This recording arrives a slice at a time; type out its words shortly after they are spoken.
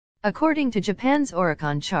According to Japan's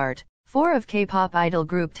Oricon chart, 4 of K-pop idol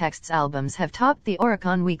group TXT's albums have topped the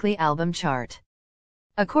Oricon weekly album chart.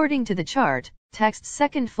 According to the chart, TXT's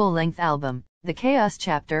second full-length album, The Chaos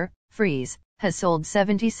Chapter, Freeze, has sold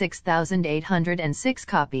 76,806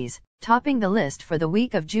 copies, topping the list for the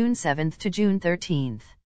week of June 7 to June 13.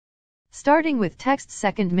 Starting with TXT's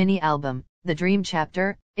second mini-album, The Dream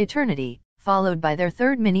Chapter, Eternity, followed by their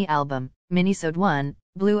third mini-album, Minisode 1,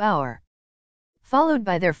 Blue Hour. Followed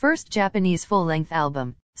by their first Japanese full-length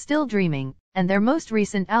album, Still Dreaming, and their most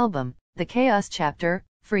recent album, The Chaos Chapter,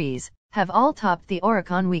 Freeze, have all topped the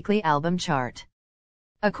Oricon weekly album chart.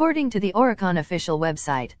 According to the Oricon official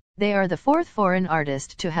website, they are the fourth foreign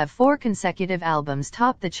artist to have 4 consecutive albums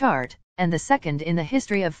top the chart, and the second in the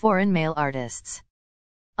history of foreign male artists.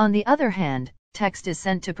 On the other hand, TXT is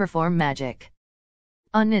sent to perform Magic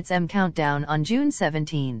on its M Countdown on June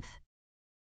 17.